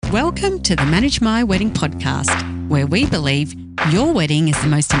Welcome to the Manage My Wedding podcast, where we believe your wedding is the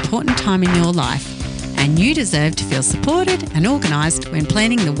most important time in your life and you deserve to feel supported and organised when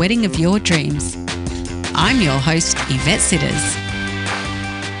planning the wedding of your dreams. I'm your host, Yvette Sitters.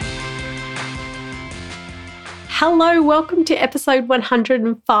 Hello, welcome to episode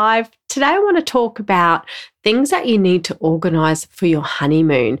 105. Today I want to talk about things that you need to organise for your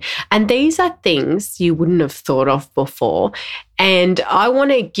honeymoon. And these are things you wouldn't have thought of before. And I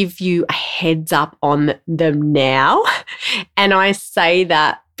want to give you a heads up on them now. And I say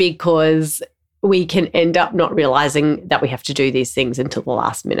that because we can end up not realising that we have to do these things until the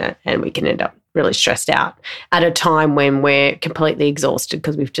last minute, and we can end up really stressed out at a time when we're completely exhausted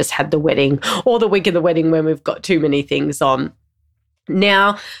because we've just had the wedding, or the week of the wedding when we've got too many things on.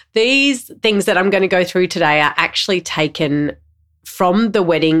 Now, these things that I'm going to go through today are actually taken from the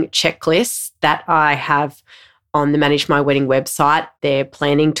wedding checklists that I have on the Manage My Wedding website. They're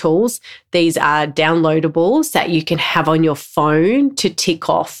planning tools. These are downloadables that you can have on your phone to tick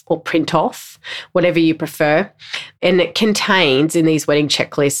off or print off, whatever you prefer. And it contains, in these wedding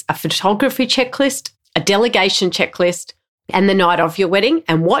checklists, a photography checklist, a delegation checklist, and the night of your wedding,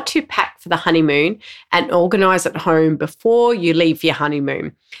 and what to pack for the honeymoon and organise at home before you leave your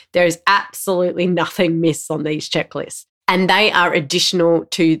honeymoon. There is absolutely nothing missed on these checklists. And they are additional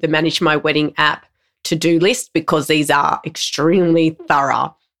to the Manage My Wedding app to-do list because these are extremely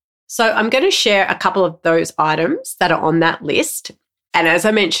thorough. So I'm going to share a couple of those items that are on that list. And as I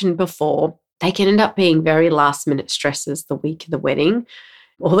mentioned before, they can end up being very last-minute stresses the week of the wedding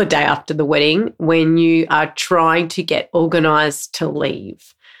or the day after the wedding when you are trying to get organised to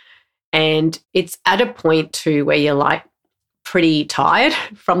leave. And it's at a point too where you're like pretty tired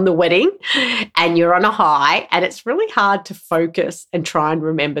from the wedding and you're on a high, and it's really hard to focus and try and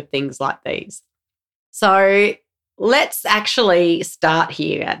remember things like these. So let's actually start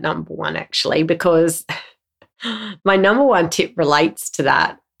here at number one, actually, because my number one tip relates to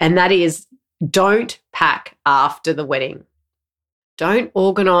that, and that is don't pack after the wedding. Don't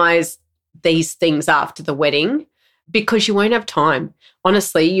organise these things after the wedding because you won't have time.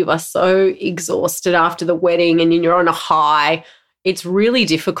 Honestly, you are so exhausted after the wedding and you're on a high. It's really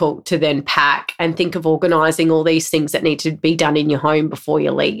difficult to then pack and think of organising all these things that need to be done in your home before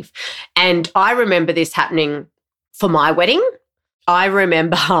you leave. And I remember this happening for my wedding. I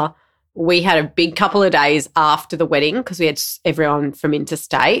remember we had a big couple of days after the wedding because we had everyone from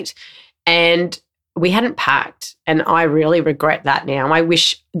interstate and we hadn't packed. And I really regret that now. I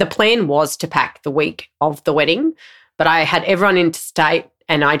wish the plan was to pack the week of the wedding, but I had everyone interstate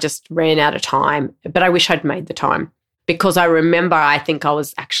and I just ran out of time. But I wish I'd made the time. Because I remember I think I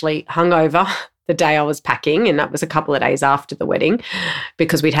was actually hungover the day I was packing, and that was a couple of days after the wedding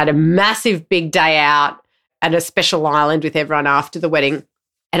because we'd had a massive big day out at a special island with everyone after the wedding.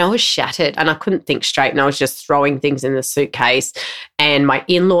 And I was shattered and I couldn't think straight, and I was just throwing things in the suitcase, and my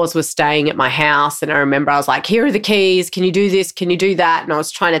in-laws were staying at my house, and I remember I was like, here are the keys, can you do this, can you do that? And I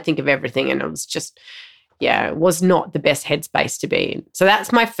was trying to think of everything, and it was just, it was not the best headspace to be in. So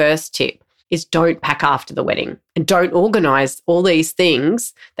that's my first tip. Is don't pack after the wedding and don't organise all these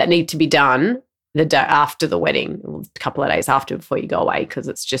things that need to be done the day after the wedding, a couple of days after before you go away, because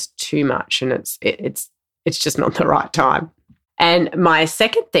it's just too much and it's just not the right time. And my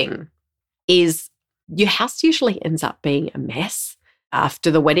second thing is your house usually ends up being a mess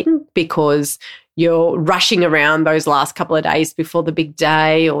after the wedding because you're rushing around those last couple of days before the big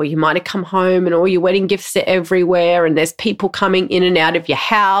day, or you might have come home and all your wedding gifts are everywhere and there's people coming in and out of your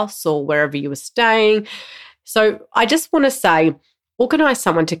house or wherever you were staying. So I just want to say, organise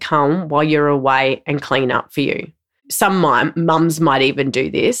someone to come while you're away and clean up for you. Some mums might even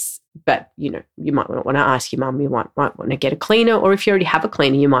do this, but, you might not want to ask your mum. You might want to get a cleaner, or if you already have a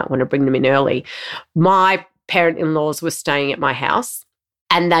cleaner, you might want to bring them in early. My parent-in-laws were staying at my house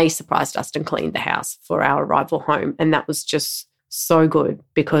and they surprised us and cleaned the house for our arrival home. And that was just so good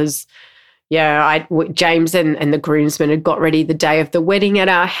because, James and the groomsmen had got ready the day of the wedding at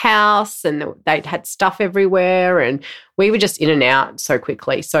our house, and they'd had stuff everywhere, and we were just in and out so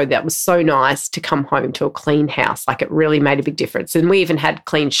quickly. So that was so nice to come home to a clean house. Like, it really made a big difference. And we even had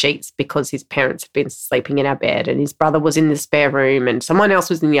clean sheets because his parents had been sleeping in our bed, and his brother was in the spare room and someone else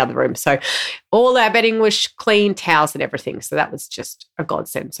was in the other room. So all our bedding was clean, towels and everything. So that was just a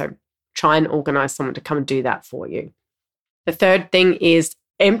godsend. So try and organise someone to come and do that for you. The third thing is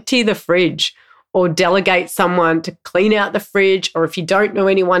empty the fridge or delegate someone to clean out the fridge, or if you don't know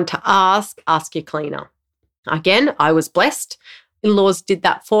anyone to ask your cleaner. Again, I was blessed. in-laws did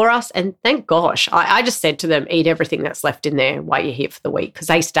that for us. And thank gosh, I just said to them, eat everything that's left in there while you're here for the week, because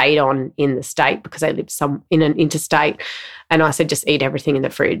they stayed on in the state because they lived in an interstate. And I said, just eat everything in the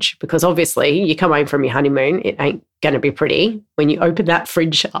fridge, because obviously you come home from your honeymoon, it ain't going to be pretty when you open that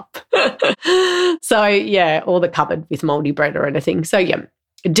fridge up. So yeah, or the cupboard with moldy bread or anything. So yeah,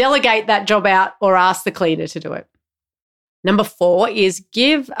 delegate that job out or ask the cleaner to do it. Number 4 is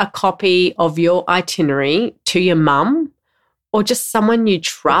give a copy of your itinerary to your mum or just someone you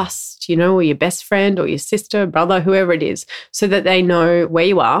trust, or your best friend or your sister, brother, whoever it is, so that they know where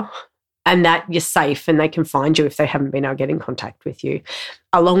you are and that you're safe and they can find you if they haven't been able to get in contact with you,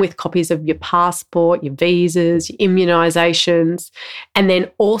 along with copies of your passport, your visas, your immunisations, and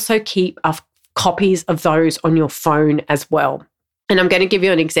then also keep copies of those on your phone as well. And I'm going to give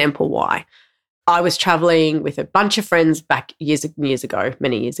you an example why. I was traveling with a bunch of friends back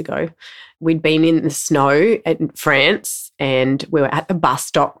many years ago. We'd been in the snow in France and we were at the bus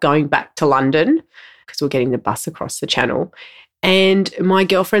stop going back to London because we're getting the bus across the channel. And my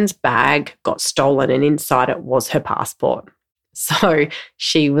girlfriend's bag got stolen and inside it was her passport. So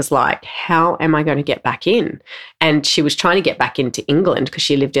she was like, how am I going to get back in? And she was trying to get back into England because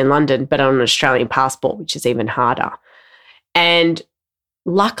she lived in London, but on an Australian passport, which is even harder. And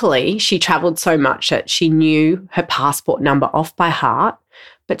luckily, she travelled so much that she knew her passport number off by heart.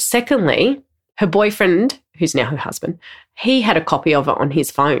 But secondly, her boyfriend, who's now her husband, he had a copy of it on his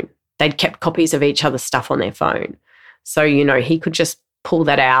phone. They'd kept copies of each other's stuff on their phone. So, he could just pull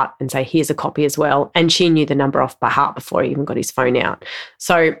that out and say, here's a copy as well. And she knew the number off by heart before he even got his phone out.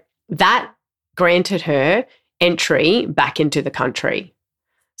 So that granted her entry back into the country.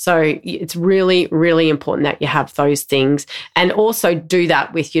 So it's really, really important that you have those things, and also do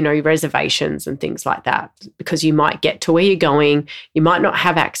that with, reservations and things like that, because you might get to where you're going. You might not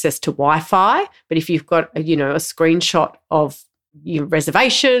have access to Wi-Fi, but if you've got, a screenshot of your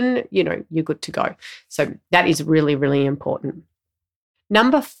reservation, you're good to go. So that is really, really important.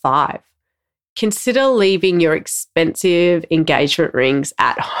 Number 5, consider leaving your expensive engagement rings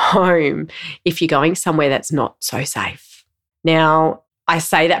at home if you're going somewhere that's not so safe. Now, I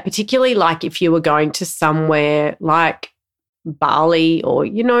say that particularly like if you were going to somewhere like Bali or,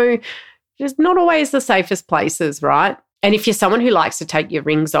 just not always the safest places, right? And if you're someone who likes to take your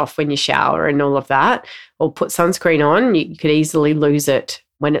rings off when you shower and all of that, or put sunscreen on, you could easily lose it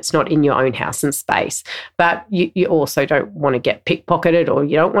when it's not in your own house and space. But you also don't want to get pickpocketed, or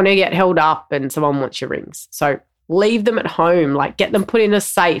you don't want to get held up and someone wants your rings. So leave them at home, like get them put in a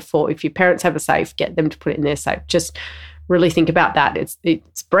safe, or if your parents have a safe, get them to put it in their safe. Just really think about that.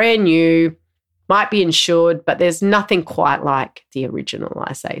 It's brand new, might be insured, but there's nothing quite like the original,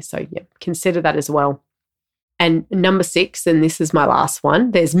 I say. So yeah, consider that as well. And number 6, and this is my last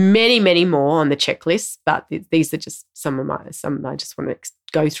one. There's many, many more on the checklist, but these are just some I just wanted to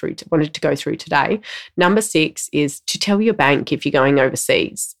go through today. Number 6 is to tell your bank if you're going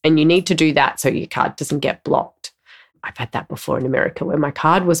overseas, and you need to do that so your card doesn't get blocked. I've had that before in America where my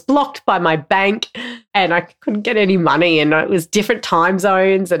card was blocked by my bank and I couldn't get any money, and it was different time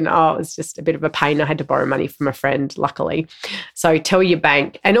zones, and it was just a bit of a pain. I had to borrow money from a friend, luckily. So tell your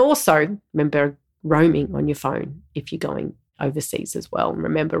bank, and also remember roaming on your phone if you're going overseas as well.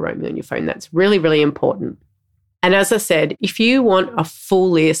 Remember roaming on your phone. That's really, really important. And as I said, if you want a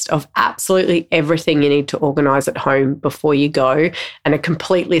full list of absolutely everything you need to organise at home before you go, and a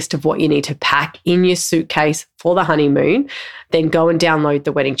complete list of what you need to pack in your suitcase for the honeymoon, then go and download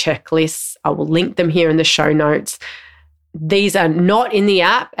the wedding checklists. I will link them here in the show notes. These are not in the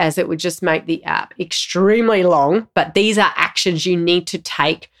app, as it would just make the app extremely long, but these are actions you need to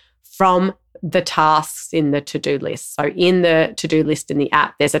take from the tasks in the to-do list. So in the to-do list in the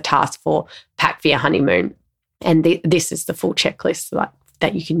app, there's a task for pack for your honeymoon. And this is the full checklist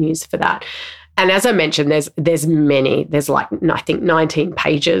that you can use for that. And as I mentioned, there's many. There's I think 19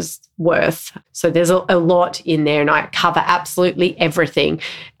 pages worth. So there's a lot in there, and I cover absolutely everything.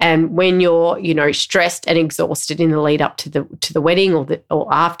 And when you're, stressed and exhausted in the lead up to the wedding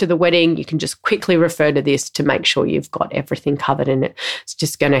or after the wedding, you can just quickly refer to this to make sure you've got everything covered in it. It's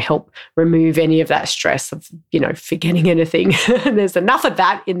just going to help remove any of that stress of, forgetting anything. There's enough of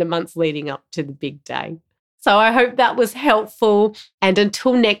that in the months leading up to the big day. So I hope that was helpful. And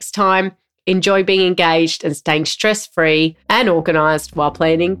until next time, enjoy being engaged and staying stress-free and organised while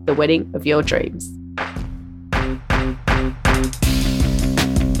planning the wedding of your dreams.